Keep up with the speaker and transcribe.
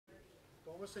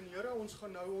Dames en here, ons gaan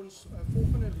nou ons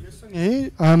volgende lesing hê.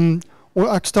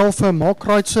 Ek stel vir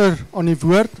Kreitzer aan die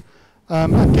woord.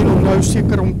 Ek ken hom nou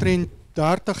seker omtrent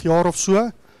 30 jaar of so.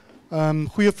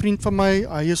 Goeie vriend van my,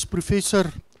 hy is professor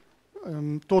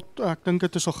tot ek dink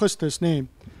dit is Augustus, nee.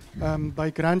 By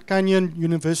Grand Canyon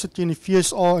University in die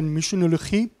VSA in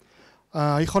missionologie.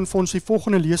 Hy gaan vir ons die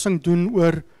volgende lesing doen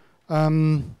oor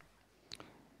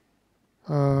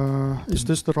is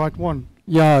this the right one?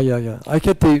 Ja. Ek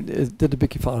het dit 'n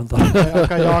bietjie verander.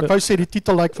 Ja, ek wou sê die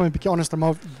titel lyk vir my 'n bietjie anders,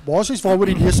 maar basies waaroor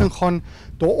die lesing gaan,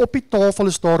 daar op die tafel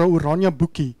is daar 'n oranje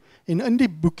boekie. En in die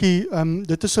boekie,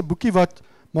 dit is 'n boekie wat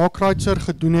Kreitzer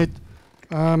gedoen het.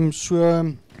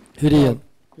 Hierdie.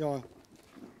 Ja.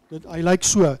 Hy lyk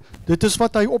so. Dit is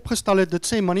wat hy opgestel het. Dit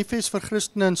sê Manifesto vir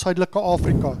Christene in Suidelike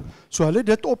Afrika. So hulle het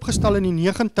dit opgestel in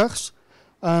die 90's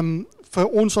vir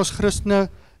ons as Christene.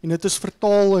 En dit is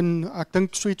vertaal in, ek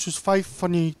dink soos 5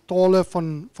 van die tale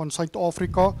van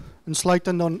Suid-Afrika,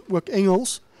 insluitend dan ook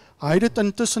Engels. Hy het dit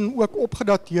intussen ook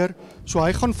opgedateer, so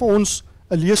hy gaan vir ons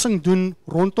 'n lesing doen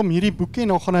rondom hierdie boekie en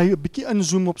dan gaan hy 'n bietjie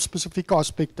inzoom op spesifieke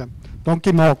aspekte.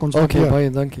 Dankie Mark, ons Okay,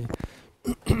 baie dankie.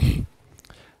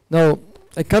 Nou,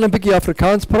 ek kan 'n bietjie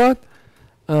Afrikaans praat.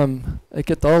 Ek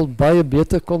het al baie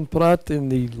beter kon praat in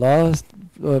die laaste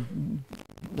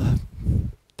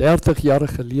 30 jaar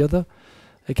gelede.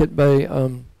 Ik heb bij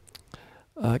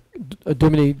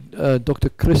dominee Dr.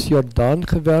 Chris Jordaan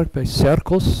gewerkt bij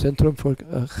Cirkels, Centrum voor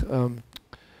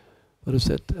wat is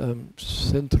het?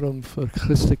 Centrum voor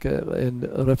Christelijke en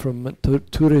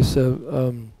Reformatorische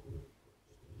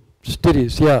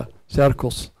Studies, ja,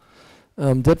 Cirkels.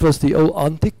 Dat was die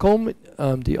Anticom,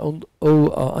 die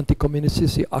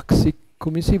anticommunistische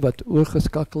actiecommissie wat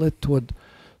oorgeschakeld het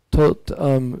tot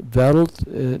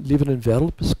leven en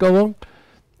wereldbeschouwing.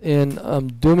 En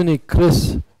dominee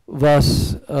Chris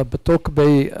was betrokken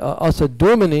bij als een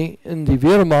dominee in die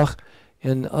Wehrmacht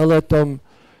en al het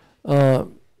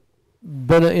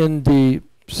binnen in die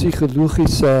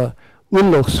psychologische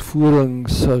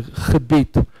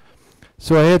oorlogsvoeringsgebied.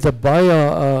 So hij had een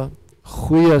baie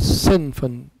goede zin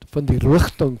van die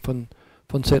richting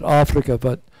van Zuid-Afrika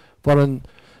waarin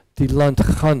die land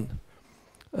gaan.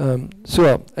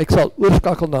 So, ik zal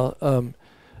oorschakelen naar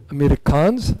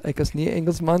Amerikaans. Ik is niet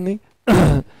Engelsman nie.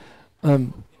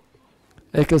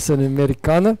 Ik is een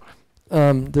Amerikaner.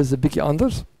 Dat is een beetje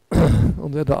anders.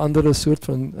 Onder de andere soort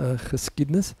van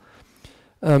geschiedenis.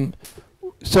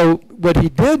 So what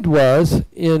he did was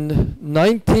in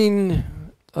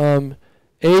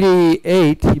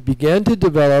 1988 he began to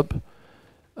develop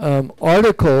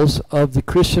articles of the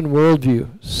Christian worldview,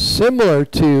 similar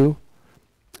to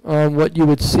what you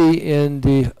would see in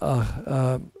the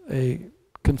a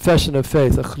confession of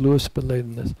faith, a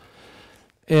geloofsbelijdenis.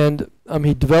 And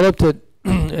he developed it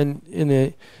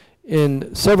in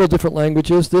several different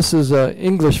languages. This is an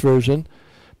English version,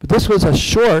 but this was a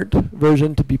short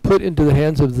version to be put into the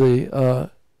hands of the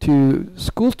to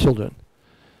school children.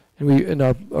 And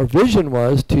our vision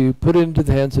was to put it into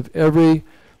the hands of every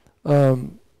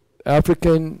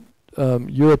African,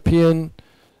 European.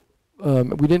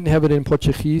 We didn't have it in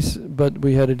Portuguese, but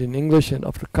we had it in English, in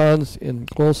Afrikaans, in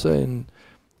Xhosa, in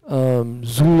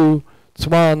Zulu,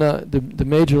 Tswana, the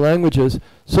major languages,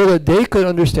 so that they could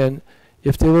understand,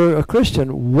 if they were a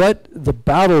Christian, what the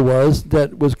battle was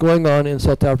that was going on in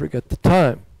South Africa at the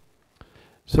time.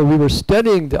 So we were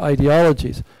studying the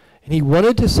ideologies. And he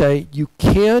wanted to say, you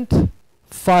can't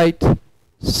fight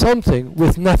something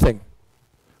with nothing.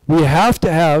 We have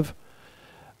to have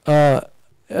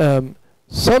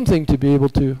something to be able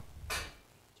to...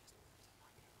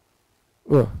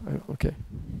 Oh, okay.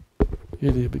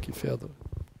 Jullie een beetje verder.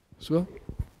 Zo?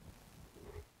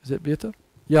 Is it better?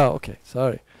 Yeah, okay,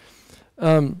 sorry.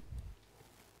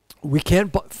 We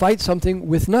can't fight something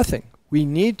with nothing. We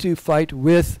need to fight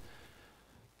with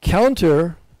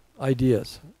counter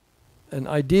ideas. An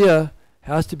idea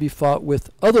has to be fought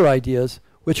with other ideas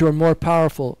which are more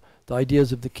powerful, the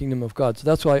ideas of the kingdom of God. So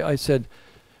that's why I said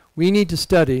we need to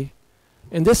study,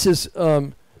 and this is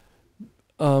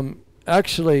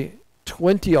actually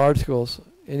 20 articles,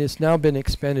 and it's now been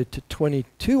expanded to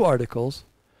 22 articles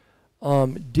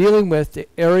dealing with the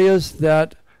areas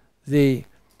that the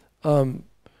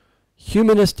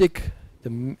humanistic,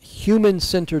 the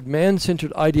human-centered,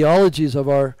 man-centered ideologies of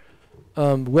our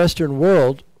Western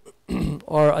world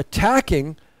are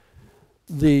attacking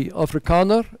the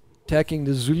Afrikaner, attacking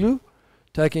the Zulu,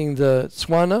 attacking the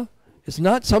Tswana. It's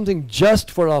not something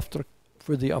just for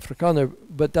the Afrikaner,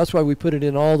 but that's why we put it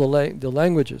in all the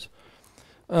languages.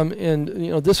 And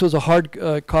this was a hard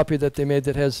copy that they made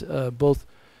that has both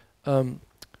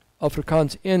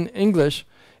Afrikaans and English.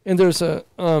 And there's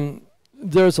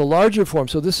there's a larger form.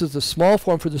 So this is the small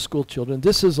form for the school children.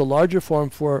 This is a larger form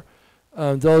for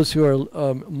those who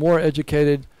are more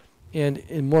educated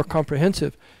and more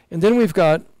comprehensive. And then we've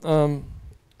got, so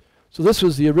this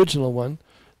was the original one.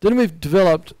 Then we've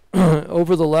developed,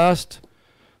 over the last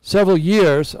several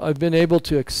years, I've been able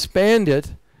to expand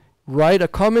it, write a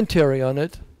commentary on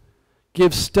it,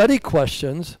 give study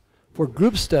questions for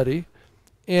group study,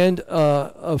 and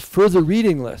a further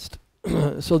reading list.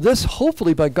 So this,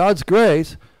 hopefully, by God's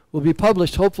grace, will be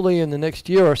published hopefully in the next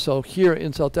year or so here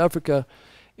in South Africa.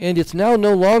 And it's now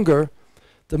no longer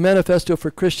the Manifesto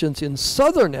for Christians in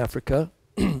Southern Africa,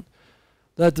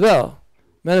 that wel,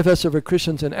 Manifesto for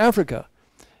Christians in Africa.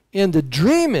 And the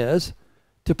dream is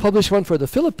to publish one for the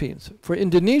Philippines, for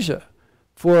Indonesia,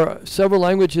 for several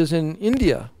languages in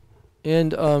India,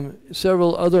 and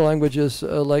several other languages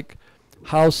like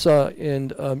Hausa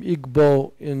and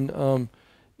Igbo and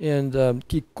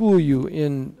Kikuyu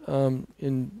in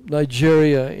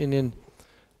Nigeria and in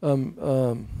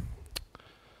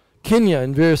Kenya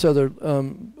and various other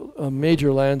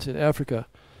major lands in Africa.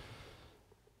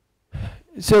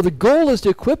 So the goal is to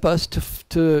equip us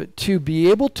to be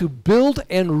able to build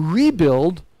and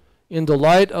rebuild in the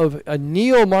light of a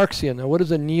neo-Marxian. Now, what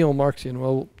is a neo-Marxian?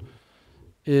 Well,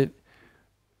 it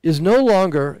is no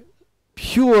longer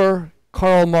pure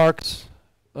Karl Marx,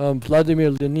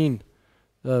 Vladimir Lenin,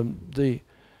 the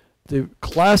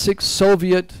classic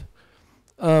Soviet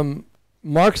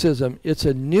Marxism. It's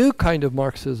a new kind of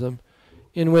Marxism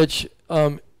in which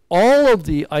all of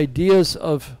the ideas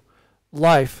of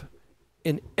life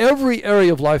in every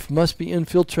area of life must be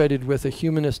infiltrated with a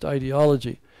humanist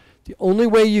ideology. The only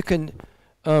way you can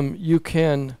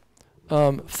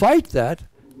fight that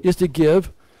is to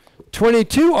give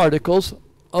 22 articles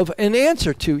of an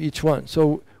answer to each one.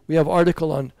 So we have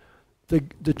article on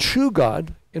the true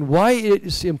God and why it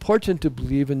is important to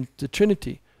believe in the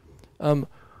Trinity.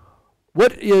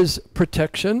 What is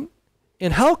protection,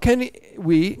 and how can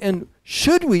we and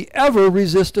should we ever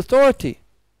resist authority?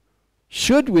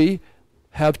 Should we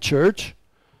have church?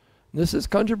 This is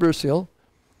controversial.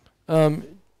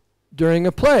 During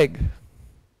a plague.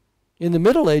 In the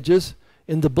Middle Ages,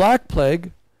 in the Black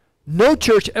Plague, no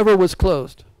church ever was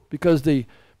closed because the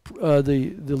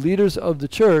leaders of the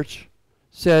church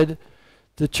said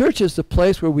the church is the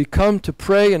place where we come to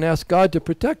pray and ask God to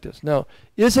protect us. Now,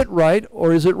 is it right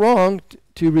or is it wrong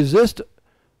to resist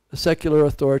a secular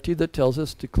authority that tells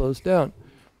us to close down?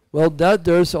 Well,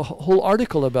 there's a whole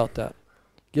article about that.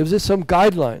 Gives us some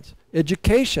guidelines.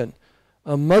 Education,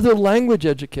 mother language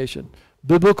education,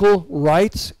 biblical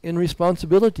rights and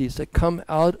responsibilities that come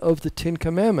out of the Ten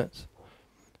Commandments.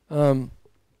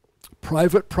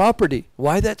 Private property,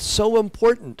 why that's so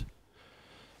important.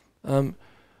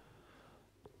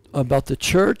 About the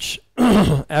church,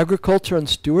 agriculture and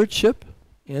stewardship,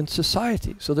 and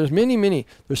society. So there's many,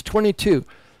 there's 22.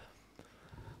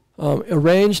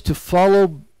 Arranged to follow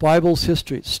Bible's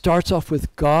history. It starts off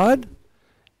with God.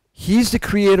 He's the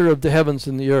creator of the heavens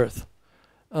and the earth.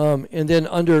 And then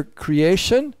under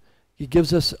creation, he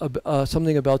gives us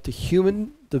something about the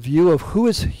view of who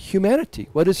is humanity.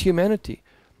 What is humanity?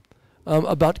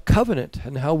 About covenant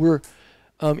and how we're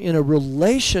in a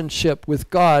relationship with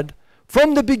God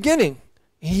from the beginning.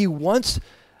 He wants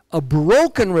a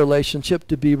broken relationship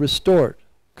to be restored.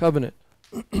 Covenant.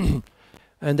 And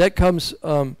that comes,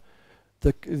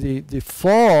 the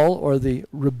fall or the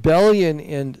rebellion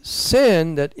and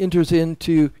sin that enters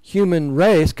into human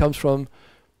race comes from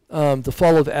the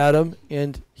fall of Adam,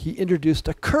 and he introduced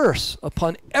a curse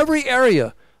upon every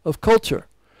area of culture.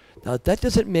 Now that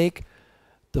doesn't make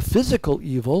the physical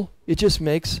evil, it just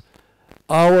makes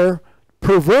our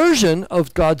perversion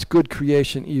of God's good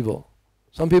creation evil.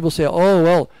 Some people say, oh,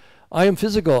 well, I am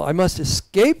physical. I must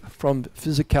escape from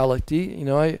physicality. You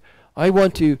know, I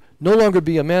want to no longer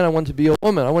be a man. I want to be a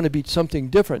woman. I want to be something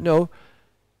different. No,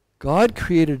 God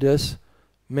created us,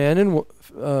 man and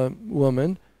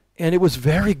woman, and it was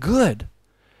very good.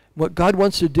 What God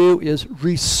wants to do is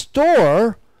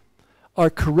restore our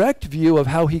correct view of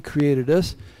how he created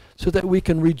us so that we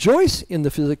can rejoice in the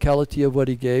physicality of what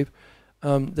he gave,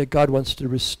 that God wants to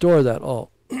restore that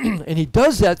all. And he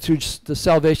does that through the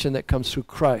salvation that comes through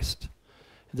Christ.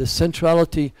 The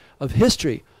centrality of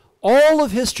history. All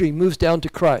of history moves down to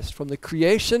Christ. From the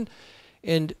creation,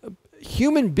 and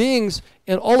human beings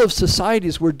and all of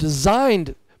societies were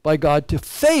designed by God to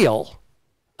fail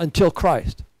until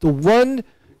Christ. The one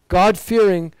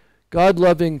God-fearing,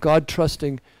 God-loving,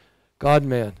 God-trusting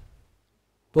God-man.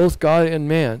 Both God and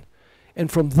man.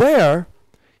 And from there,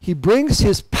 he brings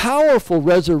his powerful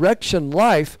resurrection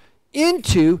life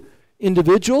into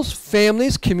individuals,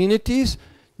 families, communities,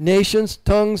 nations,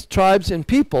 tongues, tribes, and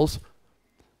peoples.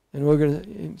 And we're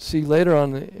going to see later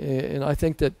on, and I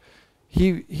think that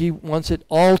he wants it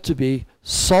all to be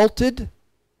salted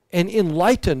and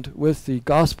enlightened with the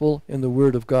gospel and the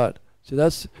word of God. So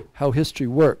that's how history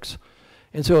works.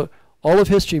 And so all of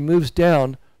history moves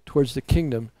down towards the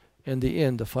kingdom and the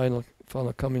end, the final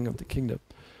coming of the kingdom.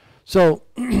 So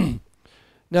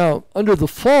now, under the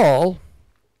fall,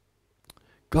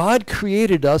 God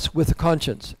created us with a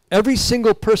conscience. Every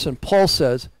single person, Paul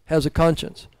says, has a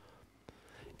conscience.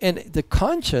 And the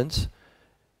conscience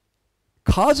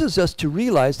causes us to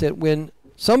realize that when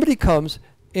somebody comes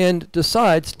and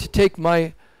decides to take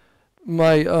my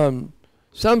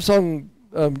Samsung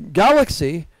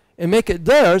Galaxy and make it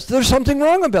theirs, there's something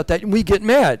wrong about that, and we get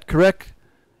mad, correct?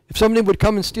 If somebody would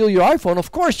come and steal your iPhone,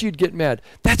 of course you'd get mad.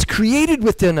 That's created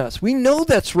within us. We know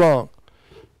that's wrong.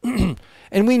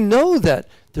 And we know that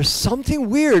there's something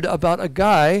weird about a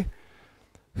guy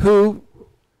who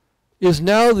is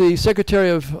now the Secretary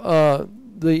of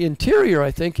the Interior,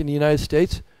 I think, in the United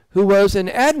States, who was an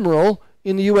admiral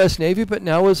in the U.S. Navy, but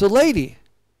now is a lady.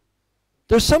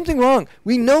 There's something wrong.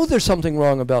 We know there's something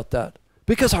wrong about that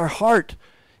because our heart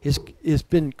has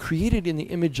been created in the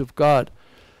image of God.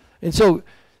 And so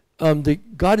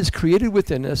God has created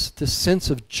within us this sense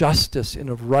of justice and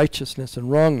of righteousness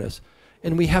and wrongness.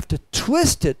 And we have to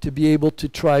twist it to be able to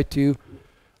try to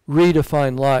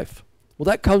redefine life. Well,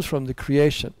 that comes from the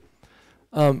creation.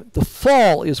 The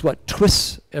fall is what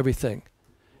twists everything.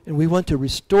 And we want to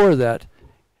restore that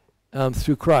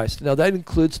through Christ. Now that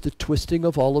includes the twisting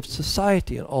of all of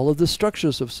society and all of the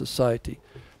structures of society.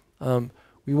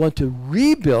 We want to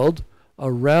rebuild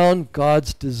around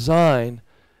God's design.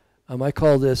 I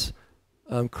call this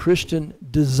Christian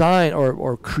design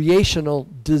or creational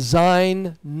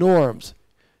design norms.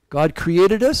 God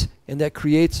created us, and that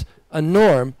creates a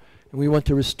norm, and we want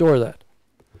to restore that.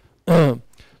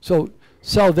 So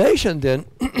salvation then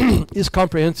is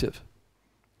comprehensive,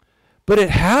 but it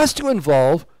has to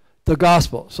involve the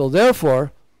gospel. So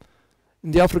therefore,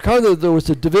 in the Afrikaner there was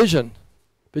a division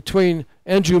between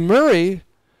Andrew Murray,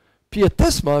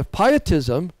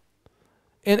 pietism,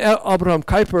 and Abraham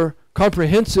Kuyper,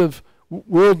 comprehensive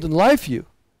world and life view.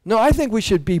 No, I think we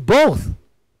should be both.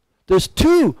 There's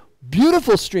two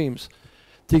beautiful streams.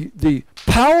 The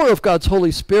power of God's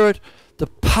Holy Spirit, the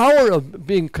power of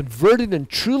being converted and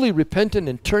truly repentant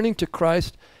and turning to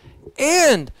Christ,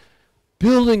 and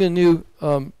building a new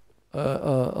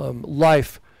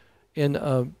life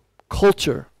and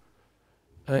culture,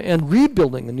 and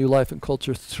rebuilding a new life and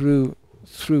culture through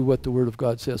what the Word of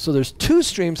God says. So there's two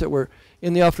streams that were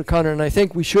in the Afrikaner, and I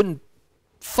think we shouldn't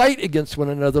fight against one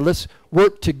another. Let's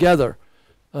work together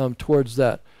towards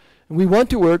that. And we want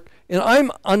to work, and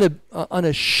I'm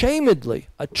unashamedly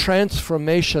a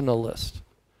transformationalist,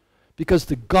 because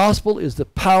the gospel is the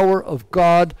power of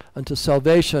God unto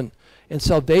salvation, and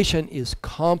salvation is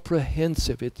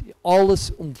comprehensive. It's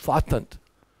alles umfattend.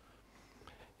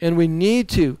 And we need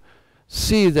to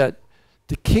see that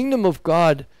the kingdom of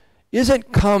God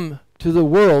isn't come to the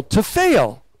world to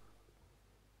fail.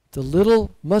 The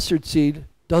little mustard seed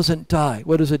doesn't die.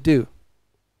 What does it do?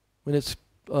 When it's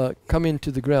come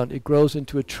into the ground, it grows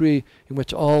into a tree in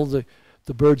which all the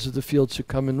birds of the field should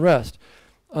come and rest.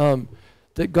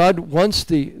 That God wants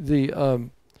the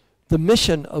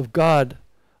mission of God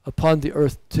upon the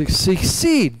earth to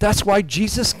succeed. That's why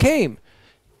Jesus came.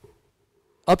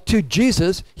 Up to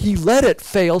Jesus, he let it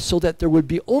fail so that there would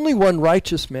be only one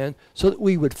righteous man, so that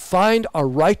we would find our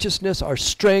righteousness, our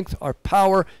strength, our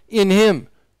power in him.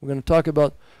 We're going to talk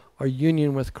about our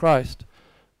union with Christ.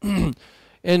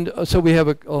 And so we have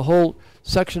a whole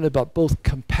section about both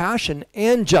compassion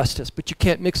and justice, but you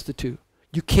can't mix the two.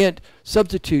 You can't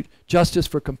substitute justice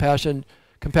for compassion,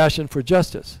 compassion for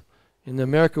justice. In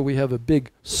America, we have a big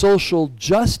social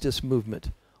justice movement.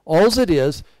 All it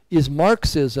is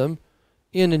Marxism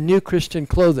in a new Christian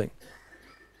clothing.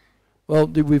 Well,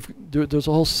 there's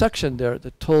a whole section there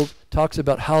that talks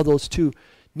about how those two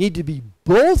need to be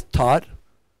both taught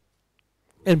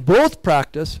and both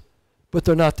practiced, but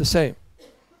they're not the same.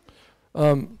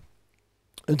 And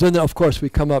then, of course, we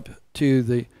come up to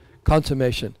the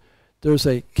consummation. There's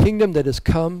a kingdom that has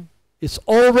come. It's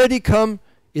already come.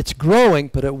 It's growing,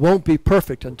 but it won't be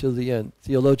perfect until the end.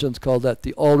 Theologians call that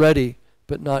the already,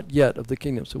 but not yet of the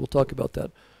kingdom. So we'll talk about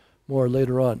that more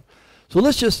later on. So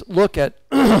let's just look at,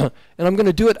 and I'm going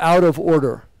to do it out of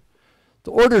order.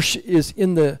 The order is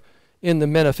in the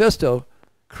Manifesto: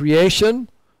 creation,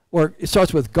 or it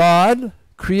starts with God,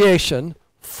 creation,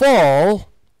 fall,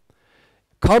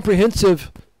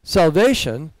 comprehensive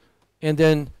salvation, and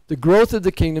then the growth of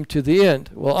the kingdom to the end.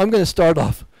 Well, I'm going to start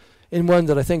off in one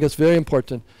that I think is very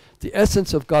important, the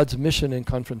essence of God's mission in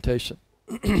confrontation.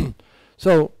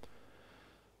 So,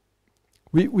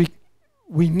 we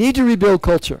need to rebuild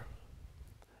culture.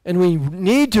 And we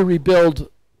need to rebuild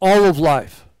all of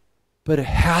life. But it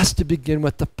has to begin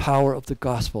with the power of the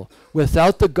gospel.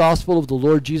 Without the gospel of the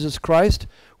Lord Jesus Christ,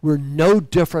 we're no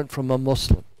different from a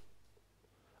Muslim.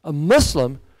 A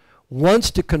Muslim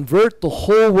wants to convert the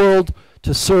whole world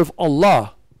to serve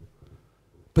Allah,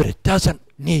 but it doesn't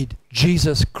need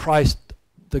Jesus Christ,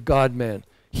 the God-man.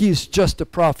 He's just a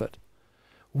prophet.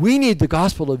 We need the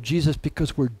gospel of Jesus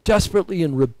because we're desperately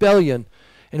in rebellion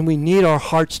and we need our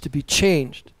hearts to be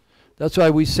changed. That's why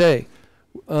we say,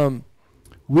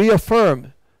 we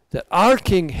affirm that our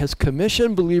King has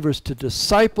commissioned believers to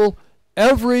disciple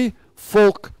every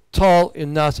folk, tal,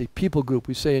 and nasi, people group,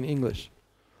 we say in English,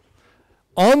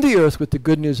 on the earth with the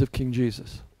good news of King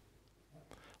Jesus.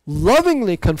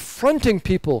 Lovingly confronting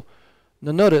people,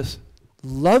 now notice,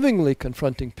 lovingly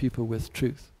confronting people with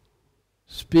truth.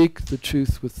 Speak the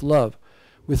truth with love,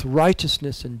 with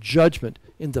righteousness and judgment,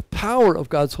 in the power of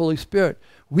God's Holy Spirit.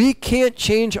 We can't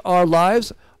change our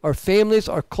lives, our families,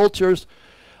 our cultures,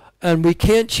 and we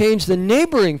can't change the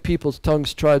neighboring peoples,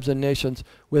 tongues, tribes, and nations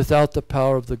without the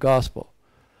power of the gospel.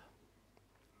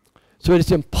 So it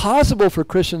is impossible for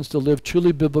Christians to live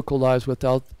truly biblical lives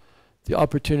without the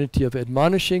opportunity of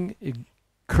admonishing,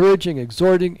 encouraging,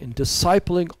 exhorting, and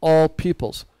discipling all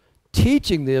peoples,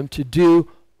 teaching them to do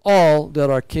all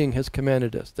that our King has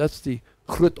commanded us. That's the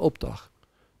Groot Opdracht,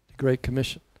 the Great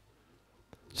Commission.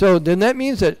 So then that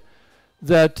means that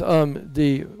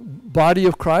the body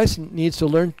of Christ needs to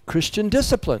learn Christian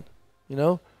discipline. You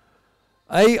know,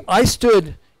 I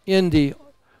stood in the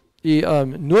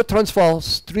Noord-Transvaal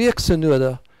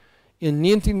Streeksynode in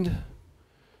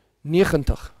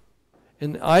 1990,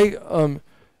 and I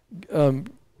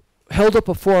held up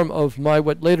a form of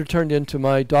what later turned into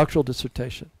my doctoral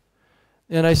dissertation,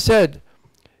 and I said,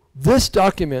 this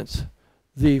documents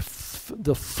the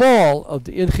fall of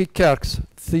the Inge Kerk's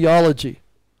theology.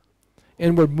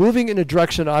 And we're moving in a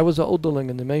direction. I was an ouderling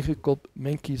in the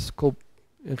Menkieskop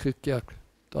Inge Kerk,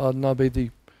 daar naby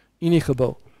die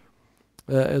Uniegebou,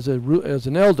 as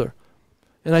an elder.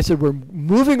 And I said, we're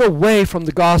moving away from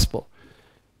the gospel.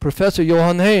 Professor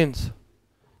Johan Haynes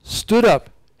stood up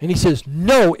and he says,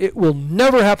 no, it will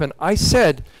never happen. I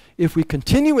said, if we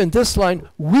continue in this line,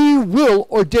 we will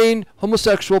ordain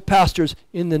homosexual pastors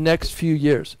in the next few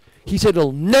years. He said,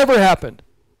 it'll never happen.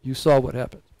 You saw what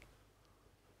happened.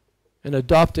 And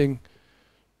adopting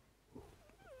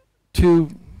two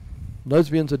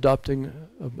lesbians adopting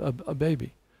a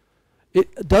baby.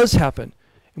 It does happen.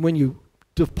 And when you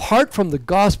depart from the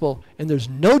gospel and there's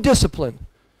no discipline,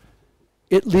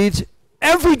 it leads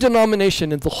every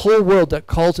denomination in the whole world that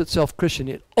calls itself Christian,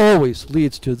 it always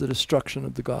leads to the destruction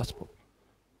of the gospel.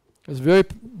 It's very,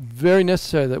 very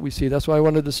necessary that we see. That's why I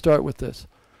wanted to start with this.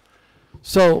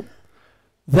 So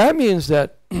that means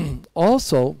that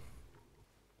also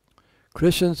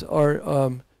Christians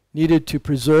are needed to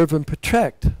preserve and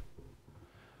protect.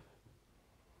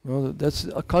 Well, that's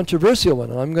a controversial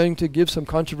one, and I'm going to give some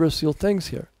controversial things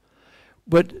here.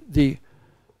 But the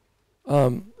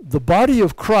body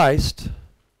of Christ,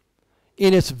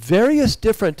 in its various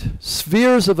different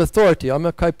spheres of authority, I'm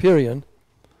a Kuiperian,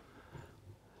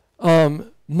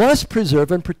 must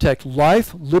preserve and protect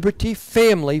life, liberty,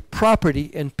 family, property,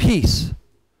 and peace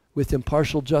with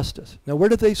impartial justice. Now, where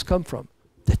do these come from?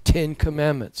 The Ten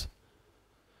Commandments.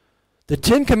 The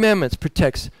Ten Commandments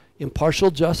protects impartial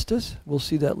justice, we'll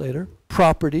see that later,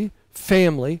 property,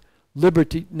 family,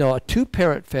 liberty, a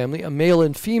two-parent family, a male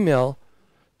and female,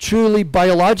 truly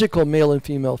biological male and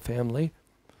female family,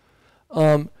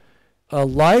 a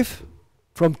life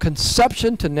from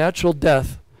conception to natural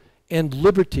death, and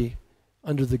liberty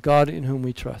under the God in whom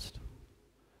we trust.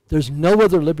 There's no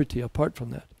other liberty apart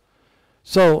from that.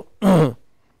 So,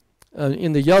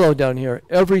 in the yellow down here,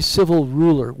 every civil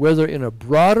ruler, whether in a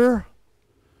broader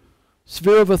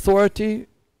sphere of authority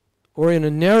or in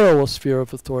a narrower sphere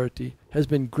of authority, has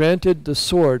been granted the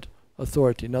sword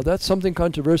authority. Now that's something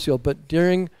controversial, but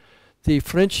during the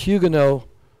French Huguenot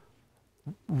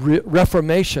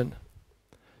Reformation,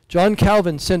 John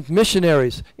Calvin sent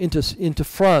missionaries into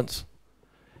France.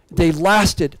 They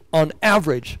lasted, on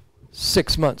average,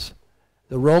 6 months.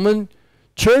 The Roman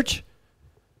Church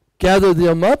gathered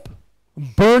them up,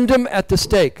 burned them at the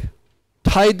stake,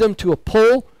 tied them to a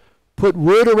pole, put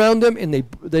wood around them, and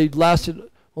they lasted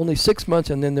only 6 months,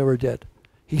 and then they were dead.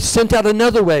 He sent out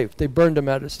another wave. They burned them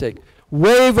at a stake.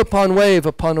 Wave upon wave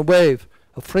upon a wave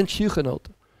of French Huguenot.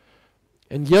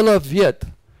 En julle weet,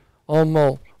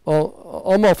 almal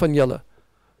van julle,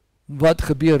 wat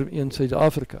gebeur in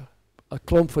Suid-Afrika. 'n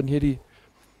klomp van hierdie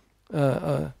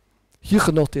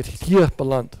Huguenot het hier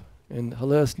beland. En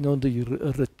hulle is nou die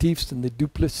Retiefs en die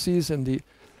Duplessis en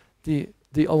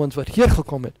die ouens wat hier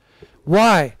gekom het.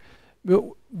 Why?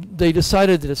 They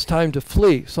decided that it's time to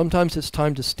flee. Sometimes it's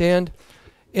time to stand.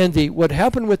 And what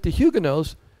happened with the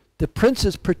Huguenots, the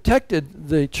princes protected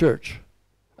the church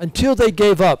until they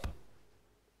gave up.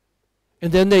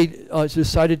 And then they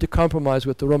decided to compromise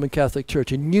with the Roman Catholic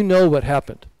Church. And you know what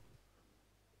happened.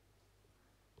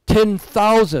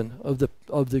 10,000 of the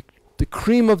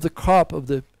cream of the crop of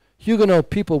the Huguenot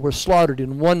people were slaughtered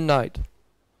in one night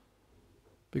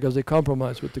because they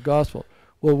compromised with the gospel.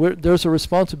 Well, there's a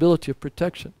responsibility of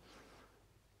protection.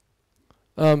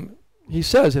 He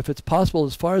says, if it's possible,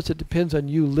 as far as it depends on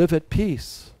you, live at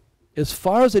peace. As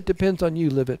far as it depends on you,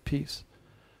 live at peace.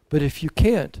 But if you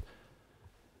can't,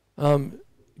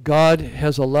 God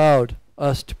has allowed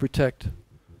us to protect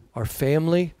our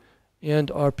family and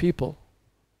our people.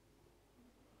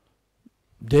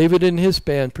 David and his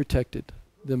band protected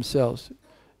themselves.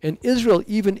 And Israel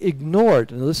even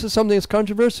ignored, and this is something that's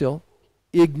controversial,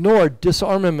 ignored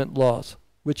disarmament laws,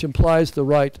 which implies the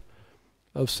right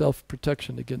of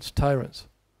self-protection against tyrants.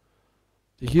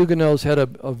 The Huguenots had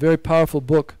a very powerful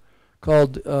book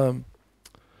called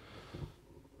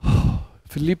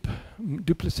Philippe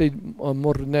Duplessis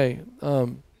Mornay.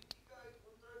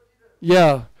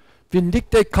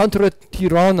 Vindicte contra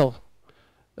tyranno.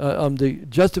 The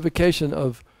justification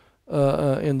of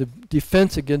and the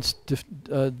defense against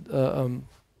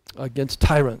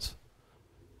tyrants.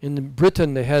 In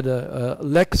Britain, they had a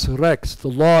lex rex, the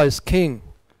law is king.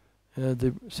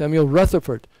 Samuel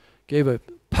Rutherford gave a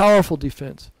powerful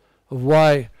defense of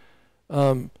why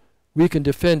we can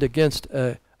defend against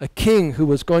a king who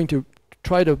was going to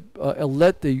try to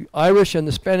let the Irish and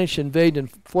the Spanish invade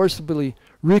and forcibly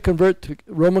reconvert to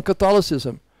Roman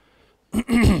Catholicism.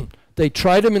 They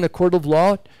tried him in a court of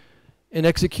law and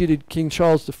executed King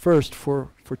Charles I for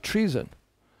treason.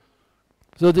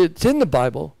 So it's in the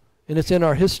Bible and it's in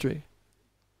our history.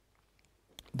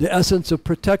 The essence of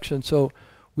protection. So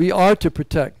we are to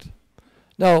protect.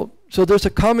 Now, so there's a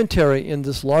commentary in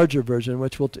this larger version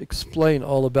which will explain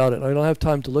all about it. I don't have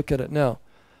time to look at it now.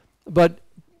 But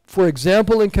for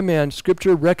example, in command,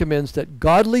 Scripture recommends that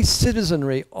godly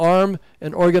citizenry arm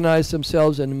and organize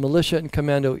themselves in militia and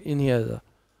commando inhiada.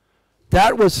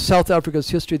 That was South Africa's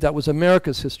history. That was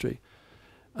America's history.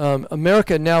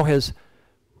 America now has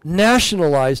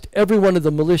nationalized every one of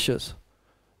the militias.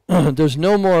 There's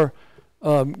no more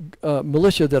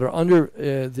militia that are under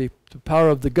the power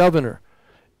of the governor.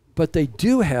 But they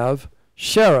do have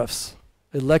sheriffs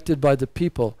elected by the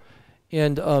people.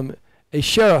 And a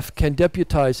sheriff can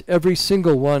deputize every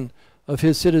single one of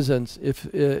his citizens if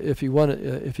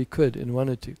he could and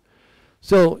wanted to.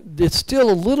 So it's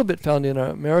still a little bit found in our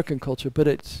American culture, but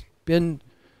it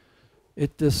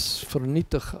is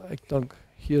vernietig, ek dink,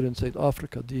 hier in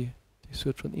Suid-Afrika, die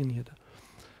soort van eenhede.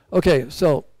 Okay,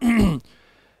 so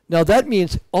now that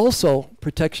means also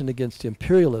protection against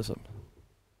imperialism.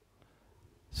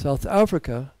 South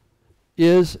Africa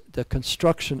is the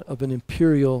construction of an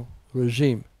imperial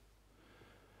regime.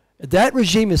 That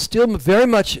regime is still very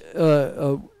much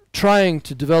trying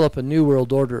to develop a new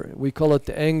world order. We call it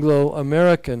the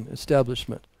Anglo-American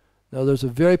establishment. Now there's a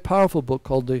very powerful book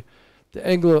called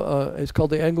it's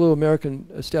called the Anglo-American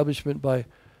Establishment by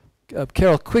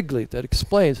Carol Quigley that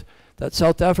explains that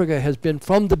South Africa has been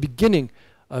from the beginning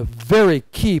a very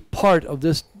key part of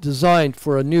this design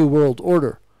for a new world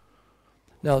order.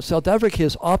 Now South Africa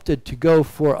has opted to go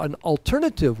for an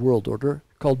alternative world order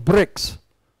called BRICS.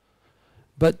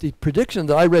 But the prediction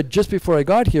that I read just before I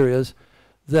got here is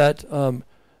that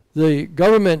the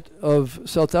government of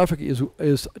South Africa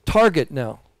is a target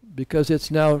now because it's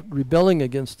now rebelling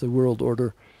against the world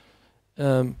order.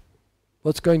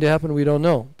 What's going to happen, we don't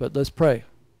know, but let's pray.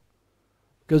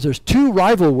 Because there's two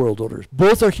rival world orders.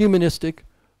 Both are humanistic,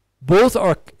 both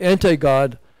are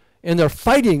anti-God, and they're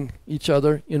fighting each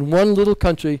other in one little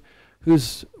country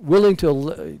who's willing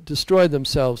to destroy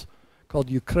themselves, called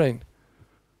Ukraine.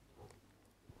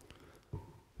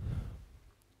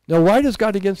 Now, why does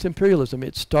God against imperialism?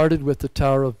 It started with the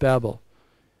Tower of Babel.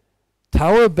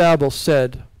 Tower of Babel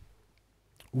said,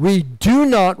 we do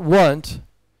not want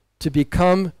to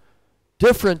become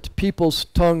different peoples,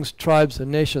 tongues, tribes, and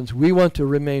nations. We want to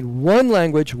remain one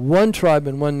language, one tribe,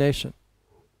 and one nation.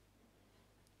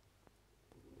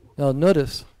 Now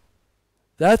notice,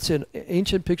 that's an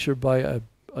ancient picture by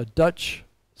a Dutch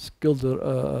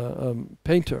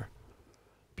painter,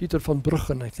 Peter van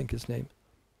Bruggen, I think his name.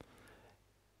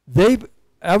 They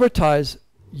advertise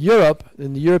Europe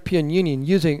and the European Union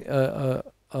using a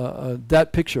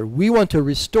that picture. We want to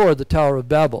restore the Tower of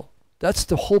Babel. That's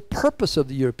the whole purpose of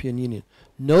the European Union.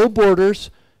 No borders,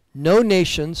 no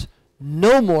nations,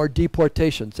 no more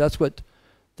deportations. That's what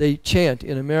they chant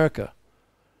in America.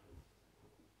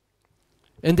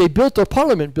 And they built their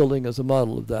parliament building as a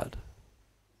model of that.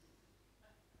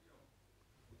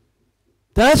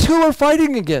 That's who we're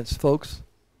fighting against, folks.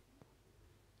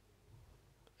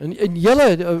 En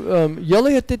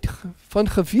julle het dit van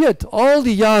geweet al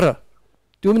die jare.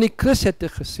 Dominee Chris het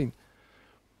dit gesien.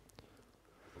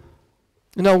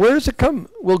 Now where does it come?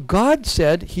 Well, God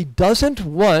said he doesn't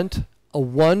want a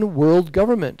one world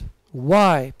government.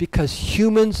 Why? Because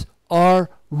humans are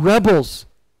rebels,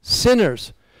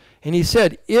 sinners. And he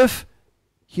said if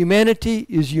humanity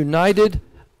is united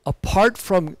apart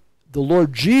from the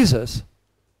Lord Jesus,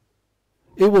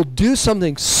 it will do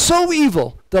something so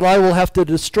evil that I will have to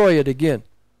destroy it again.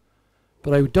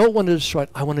 But I don't want to destroy it.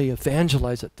 I want to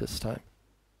evangelize it this time.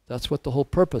 That's what the whole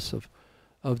purpose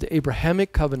of the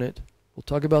Abrahamic covenant. We'll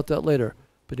talk about that later.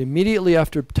 But immediately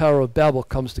after Tower of Babel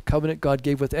comes the covenant God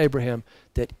gave with Abraham,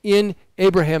 that in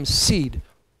Abraham's seed,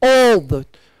 all the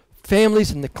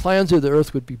families and the clans of the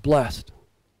earth would be blessed.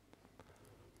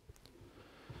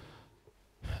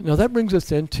 Now that brings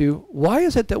us into, why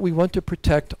is it that we want to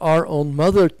protect our own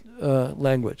mother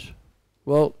language?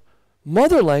 Well,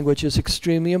 mother language is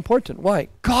extremely important. Why?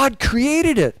 God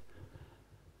created it.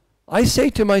 I say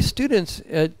to my students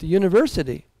at the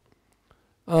university,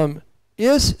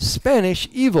 is Spanish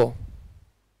evil?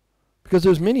 Because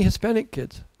there's many Hispanic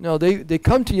kids. No, they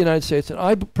come to the United States, and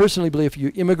I personally believe if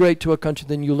you immigrate to a country,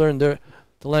 then you learn the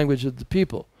language of the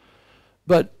people.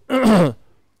 But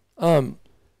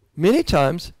many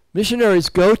times, missionaries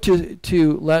go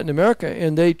to Latin America,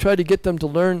 and they try to get them to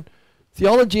learn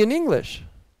theology in English.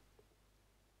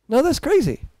 No, that's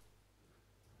crazy.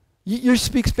 You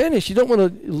speak Spanish. You don't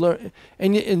want to learn.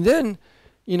 And then,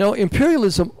 you know,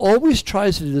 imperialism always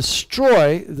tries to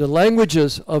destroy the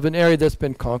languages of an area that's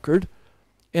been conquered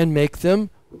and make them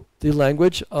the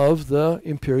language of the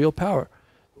imperial power.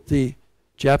 The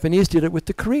Japanese did it with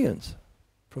the Koreans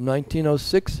from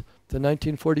 1906 to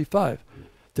 1945.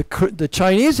 The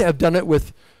Chinese have done it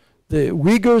with the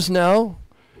Uyghurs now,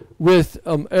 with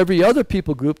every other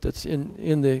people group that's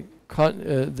in the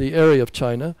area of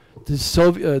China.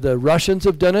 The Russians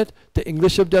have done it, the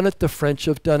English have done it, the French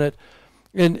have done it.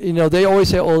 And you know, they always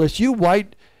say, oh, it's you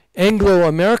white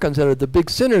Anglo-Americans that are the big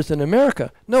sinners in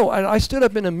America. No, I stood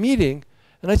up in a meeting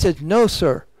and I said, no,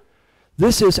 sir.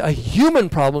 This is a human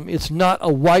problem. It's not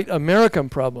a white American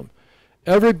problem.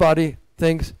 Everybody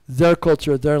thinks their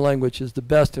culture, their language is the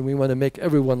best, and we want to make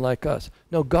everyone like us.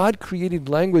 No, God created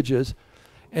languages,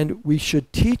 and we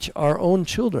should teach our own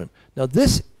children. Now,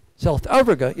 this South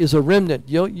Africa is a remnant,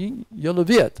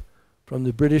 Joloviet, from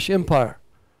the British Empire.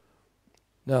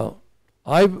 Now,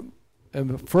 I am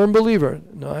a firm believer.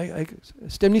 Nou, ek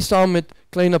stem nie saam met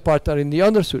klein apartheid in die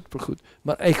ander soort vir goed,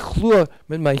 maar ek glo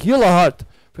met my hele hart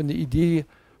van die idee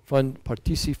van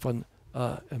partisie van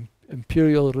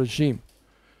imperial regime.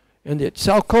 And it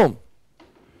shall come.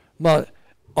 Maar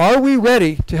are we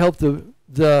ready to help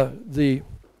the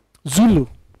Zulu?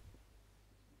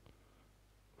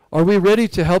 Are we ready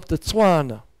to help the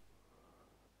Tswana?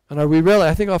 And are we really,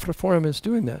 I think Africa Forum is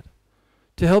doing that,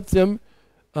 to help them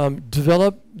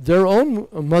develop their own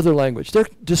mother language. They're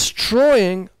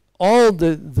destroying all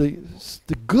the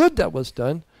good that was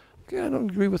done. Okay, I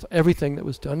don't agree with everything that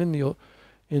was done in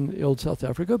the old South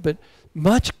Africa, but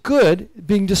much good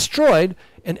being destroyed,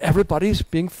 and everybody's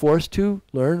being forced to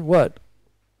learn what?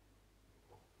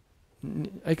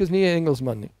 Ek is nie 'n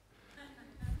Engelsman nie.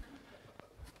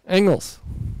 Engels.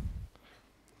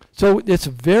 So it's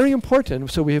very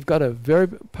important. So we have got a very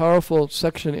powerful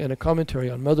section and a commentary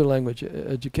on mother language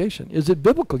education. Is it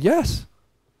biblical? Yes.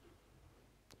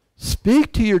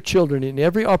 Speak to your children in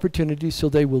every opportunity so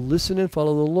they will listen and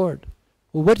follow the Lord.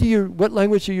 Well, what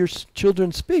language do your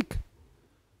children speak?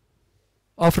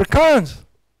 Afrikaans.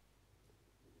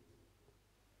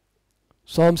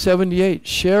 Psalm 78,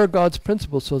 share God's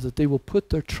principles so that they will put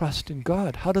their trust in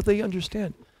God. How do they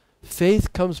understand?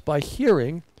 Faith comes by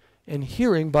hearing, and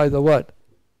hearing by the what?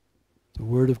 The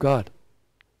Word of God.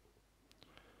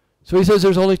 So he says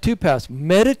there's only two paths.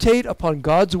 Meditate upon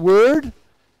God's Word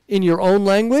in your own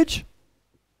language,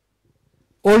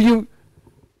 or you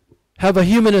have a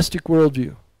humanistic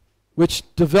worldview, which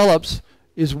develops,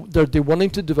 they're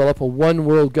wanting to develop a one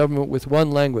world government with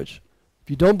one language. If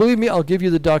you don't believe me, I'll give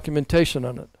you the documentation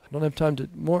on it. I don't have time to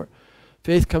more.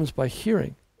 Faith comes by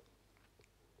hearing.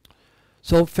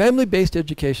 So family-based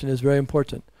education is very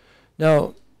important.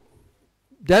 Now,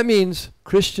 that means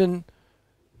Christian,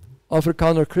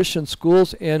 Afrikaner Christian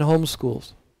schools and home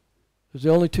schools. There's the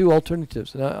only two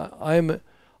alternatives. And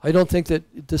I don't think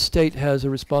that the state has a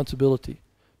responsibility,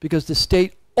 because the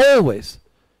state always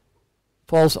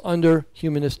falls under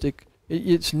humanistic.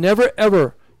 It's never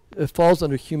ever it falls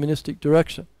under humanistic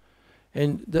direction.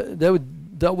 And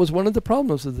that was one of the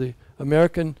problems of the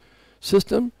American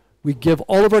system. We give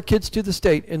all of our kids to the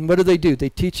state, and what do? They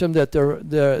teach them that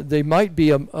they might be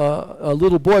a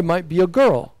little boy might be a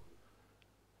girl.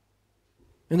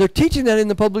 And they're teaching that in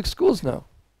the public schools now.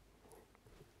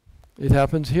 It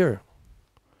happens here.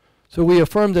 So we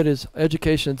affirm that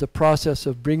education is the process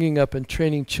of bringing up and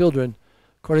training children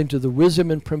according to the wisdom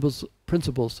and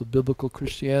principles of biblical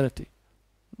Christianity.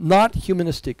 Not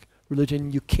humanistic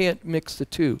religion. You can't mix the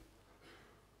two.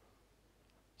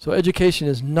 So education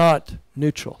is not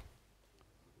neutral.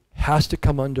 It has to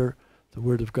come under the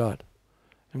Word of God.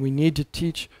 And we need to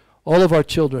teach all of our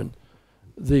children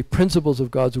the principles of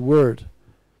God's Word,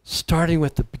 starting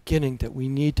with the beginning, that we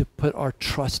need to put our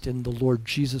trust in the Lord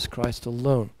Jesus Christ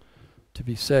alone to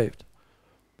be saved.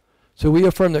 So we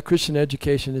affirm that Christian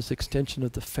education is an extension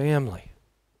of the family.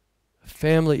 The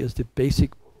family is the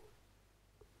basic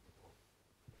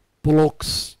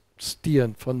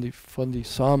blocksten van die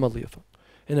samenleving.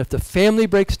 And if the family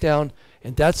breaks down,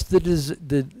 and that's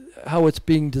how it's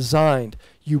being designed,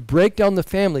 you break down the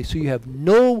family so you have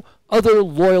no other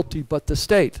loyalty but the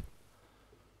state.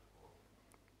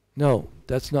 No,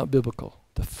 that's not biblical.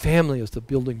 The family is the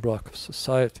building block of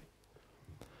society.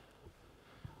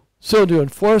 So to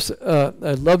enforce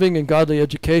a loving and godly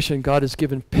education, God has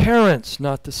given parents,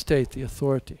 not the state, the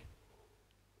authority.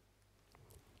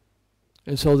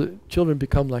 And so the children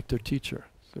become like their teacher.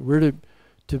 So we're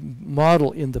to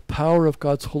model in the power of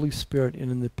God's Holy Spirit and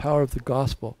in the power of the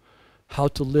gospel how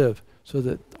to live, so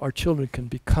that our children can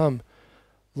become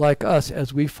like us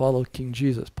as we follow King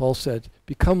Jesus. Paul said,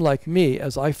 become like me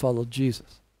as I followed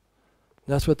Jesus.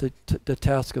 That's what the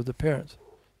task of the parents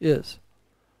is.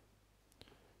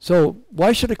 So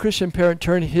why should a Christian parent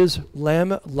turn his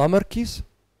lammertjies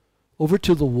over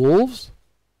to the wolves?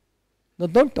 Nou,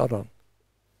 denk daaraan.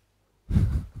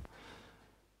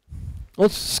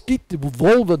 Ons skiet die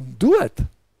wolwe dood.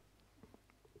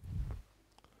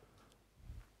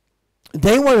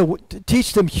 They want to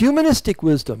teach them humanistic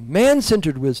wisdom,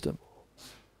 man-centered wisdom.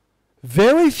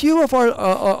 Very few of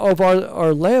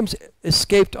our lambs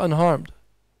escaped unharmed.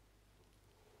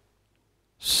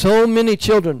 So many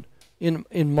children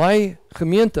in my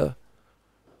gemeente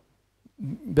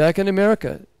back in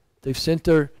America, they've sent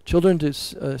their children to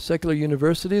secular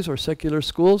universities or secular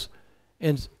schools,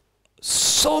 and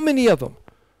so many of them.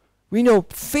 We know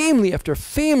family after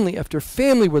family after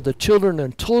family where the children are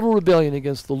in total rebellion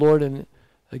against the Lord and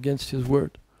against His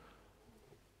Word.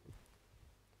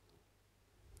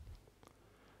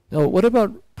 Now, what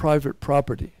about private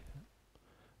property?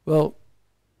 Well,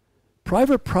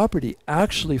 private property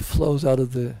actually flows out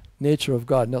of the nature of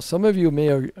God. Now, some of you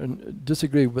may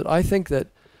disagree, but I think that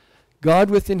God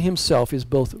within Himself is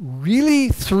both really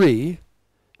three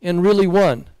and really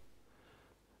one.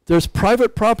 There's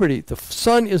private property. The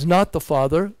Son is not the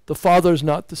Father is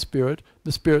not the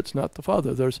Spirit's not the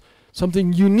Father. There's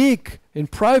something unique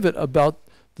and private about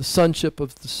the sonship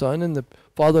of the Son and the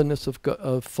fatherness of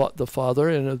the Father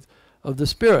and of the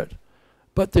Spirit.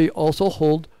 But they also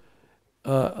hold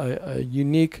a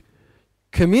unique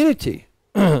community.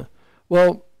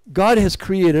 Well, God has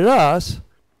created us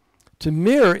to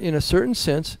mirror, in a certain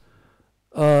sense,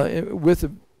 with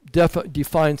a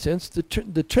defined sense,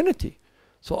 the Trinity.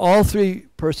 So all three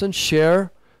persons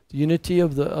share the unity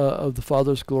of the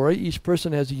Father's glory. Each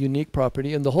person has a unique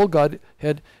property, and the whole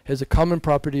Godhead has a common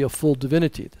property of full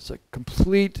divinity. It's a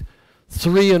complete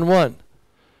 3-in-1.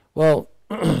 Well,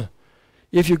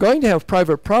 if you're going to have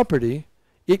private property,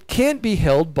 it can't be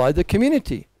held by the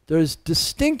community. There is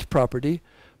distinct property,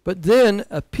 but then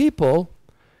a people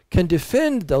can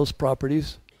defend those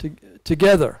properties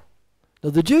together.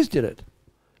 Now the Jews did it.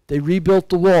 They rebuilt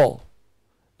the wall.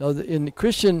 Now in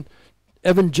Christian,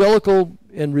 evangelical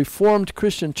and reformed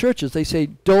Christian churches, they say,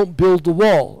 don't build the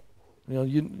wall.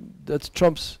 That's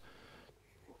Trump's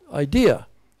idea.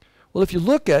 Well, if you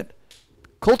look at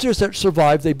cultures that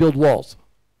survive, they build walls.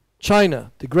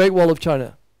 China, the Great Wall of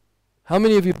China. How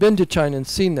many of you have been to China and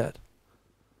seen that?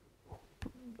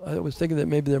 I was thinking that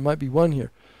maybe there might be one here.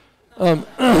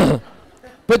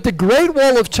 But the Great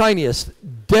Wall of China is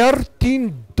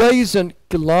 13,000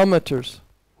 kilometers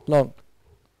long.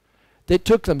 It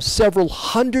took them several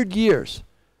hundred years.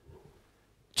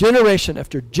 Generation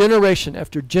after generation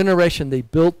after generation, they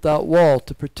built that wall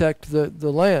to protect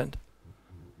the land.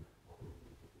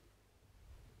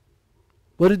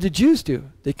 What did the Jews do?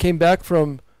 They came back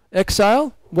from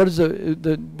exile. what is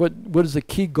the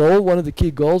key goal? One of the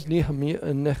key goals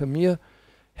Nehemiah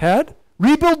had?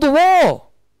 Rebuild the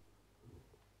wall.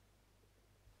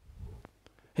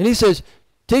 And he says,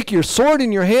 take your sword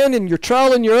in your hand and your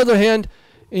trowel in your other hand,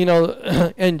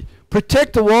 and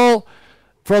protect the wall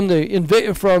from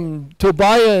from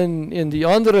Tobiah and the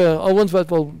andere, ons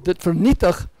wat wil dit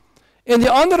vernietig. En die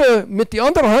andere, met die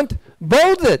andere hand,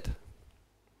 bouw dit.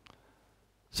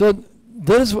 So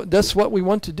that's what we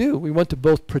want to do. We want to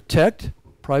both protect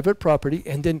private property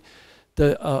and then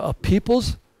a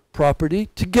people's property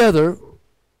together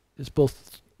is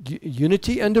both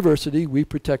unity and diversity. We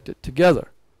protect it together.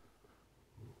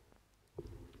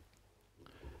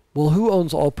 Well, who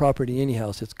owns all property anyhow?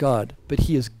 It's God. But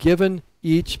he has given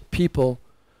each people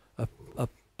a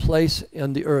place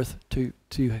on the earth to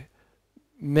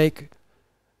make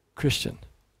Christian.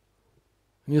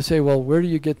 And you say, well, where do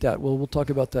you get that? Well, we'll talk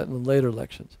about that in later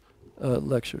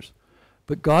lectures.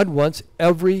 But God wants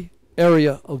every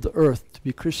area of the earth to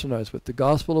be Christianized with the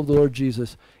gospel of the Lord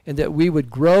Jesus, and that we would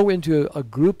grow into a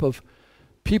group of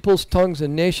peoples, tongues,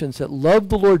 and nations that love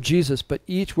the Lord Jesus, but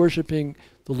each worshiping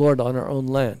the Lord on our own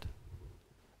land.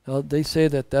 Now, they say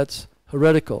that that's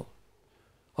heretical.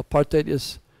 Apartheid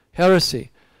is heresy.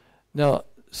 Now,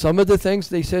 some of the things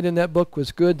they said in that book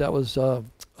was good. That was,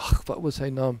 what was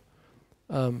his name?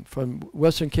 From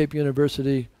Western Cape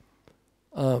University.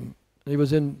 He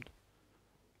was in,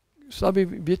 sabi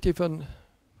weet jy van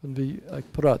wie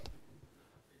ek praat?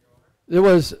 There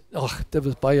was, dat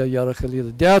was baie jare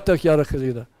gelede, 30 jare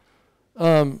gelede.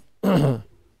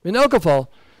 In elk geval,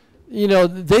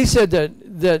 they said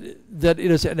that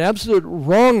it is an absolute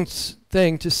wrong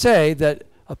thing to say that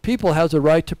a people has a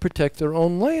right to protect their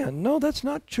own land. No, that's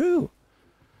not true.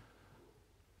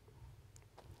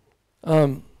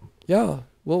 Yeah,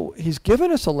 well, he's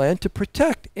given us a land to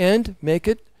protect and make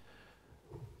it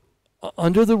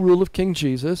under the rule of King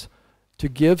Jesus, to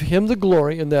give him the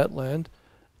glory in that land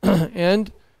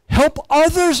and help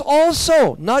others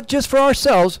also, not just for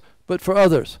ourselves, but for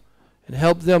others, and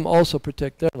help them also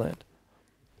protect their land.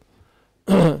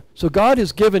 So God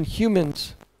has given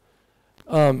humans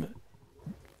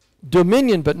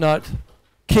dominion, but not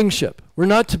kingship. We're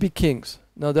not to be kings.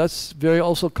 Now that's very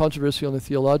also controversial in the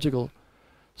theological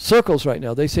circles right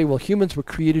now. They say, well, humans were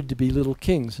created to be little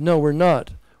kings. No, we're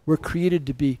not. We're created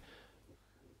to be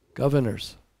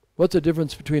governors. What's the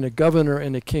difference between a governor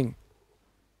and a king?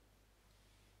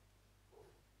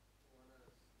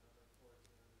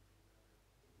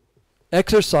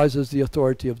 Exercises the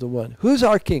authority of the one. Who's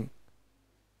our king?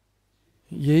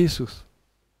 Jesus.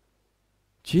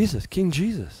 Jesus, King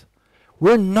Jesus.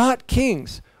 We're not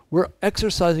kings. We're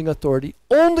exercising authority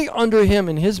only under him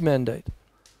and his mandate.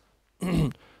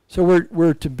 So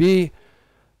we're to be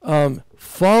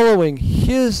following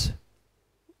his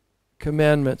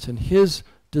commandments and his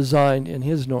design and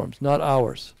his norms, not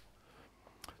ours.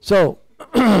 So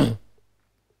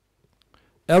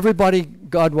everybody,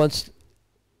 God wants,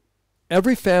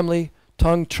 every family,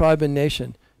 tongue, tribe, and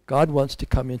nation, God wants to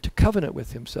come into covenant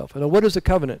with himself. And what is a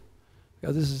covenant?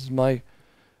 Now, this is my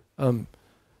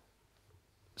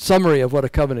summary of what a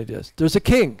covenant is. There's a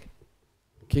king,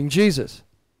 King Jesus.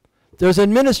 There's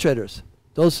administrators.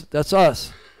 That's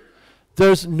us.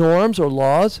 There's norms or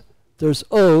laws. There's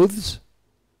oaths.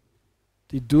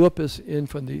 The doop is in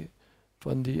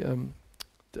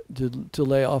to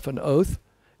lay off an oath.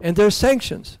 And there's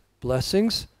sanctions,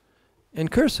 blessings, and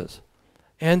curses.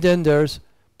 And then there's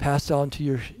passed on to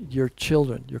your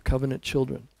children, your covenant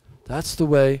children. That's the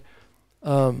way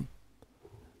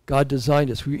God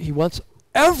designed us. He wants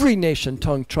every nation,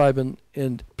 tongue, tribe,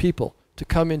 and people to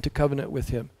come into covenant with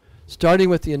him, starting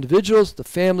with the individuals, the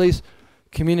families,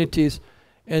 communities,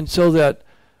 and so that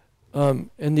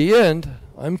in the end,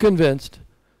 I'm convinced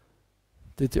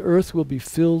that the earth will be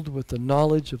filled with the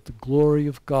knowledge of the glory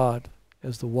of God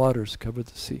as the waters cover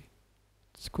the sea.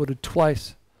 It's quoted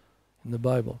twice in the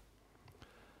Bible.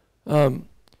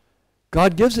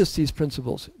 God gives us these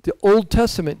principles. The Old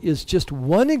Testament is just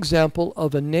one example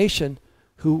of a nation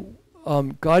who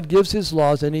God gives his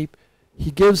laws, and he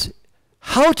gives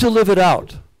how to live it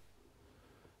out.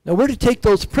 Now we're to take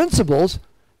those principles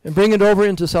and bring it over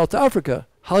into South Africa.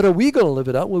 How are we going to live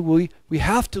it out? Well, we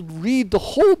have to read the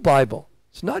whole Bible.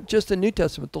 It's not just the New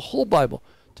Testament, the whole Bible,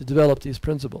 to develop these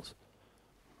principles.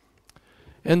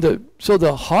 And so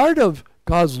the heart of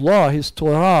God's law, his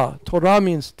Torah. Torah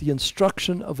means the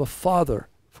instruction of a father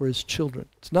for his children.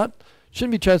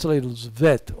 Shouldn't be translated as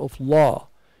vet, of law.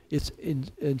 It's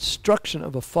instruction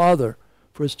of a father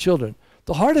for his children.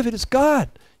 The heart of it is God.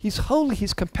 He's holy,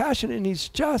 he's compassionate, and he's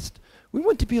just. We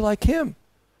want to be like him.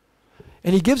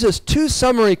 And he gives us two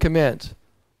summary commands.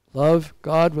 Love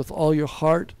God with all your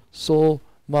heart, soul,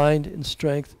 mind, and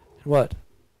strength. And what?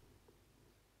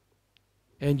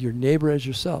 And your neighbor as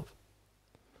yourself.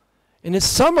 And it's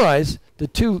summarized, the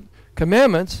 2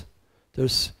 commandments.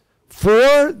 There's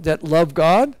 4 that love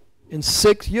God, and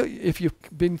 6, if you've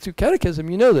been through catechism,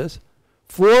 you know this.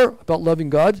 4 about loving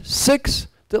God, 6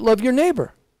 that love your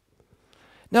neighbor.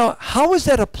 Now, how is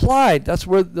that applied? That's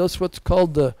what's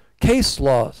called the case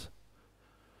laws.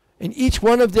 And each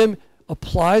one of them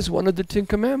applies one of the 10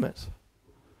 commandments.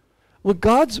 Well,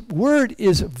 God's word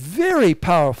is very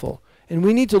powerful, and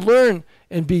we need to learn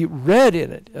and be read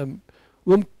in it.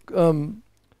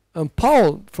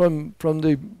 Paul from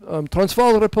the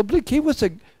Transvaal Republic, he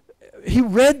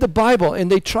read the Bible,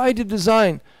 and they tried to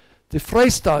design the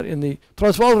Vrystaat in the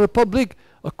Transvaal Republic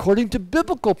according to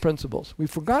biblical principles.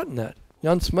 We've forgotten that.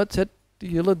 Jan Smuts het die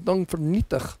hele ding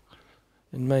vernietig,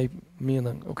 in my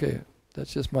meaning. Okay,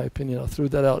 that's just my opinion. I'll throw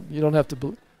that out. You don't have to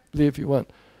believe if you want.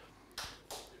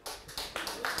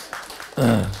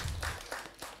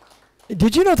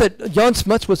 Did you know that Jan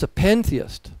Smuts was a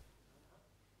pantheist?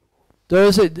 There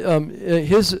is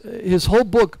his whole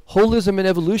book, Holism and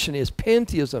Evolution, is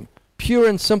pantheism, pure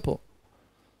and simple.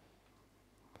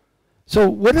 So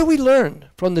what do we learn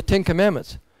from the 10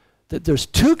 Commandments? That there's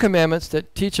 2 commandments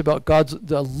that teach about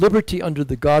the liberty under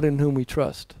the God in whom we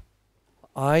trust.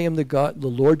 I am the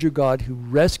Lord your God, who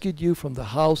rescued you from the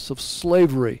house of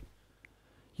slavery.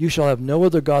 You shall have no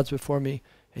other gods before me,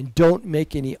 and don't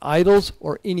make any idols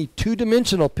or any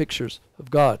 2-dimensional pictures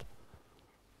of God.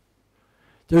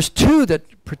 There's 2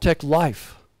 that protect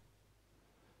life.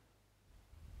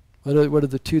 What are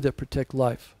the 2 that protect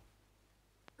life?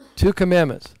 2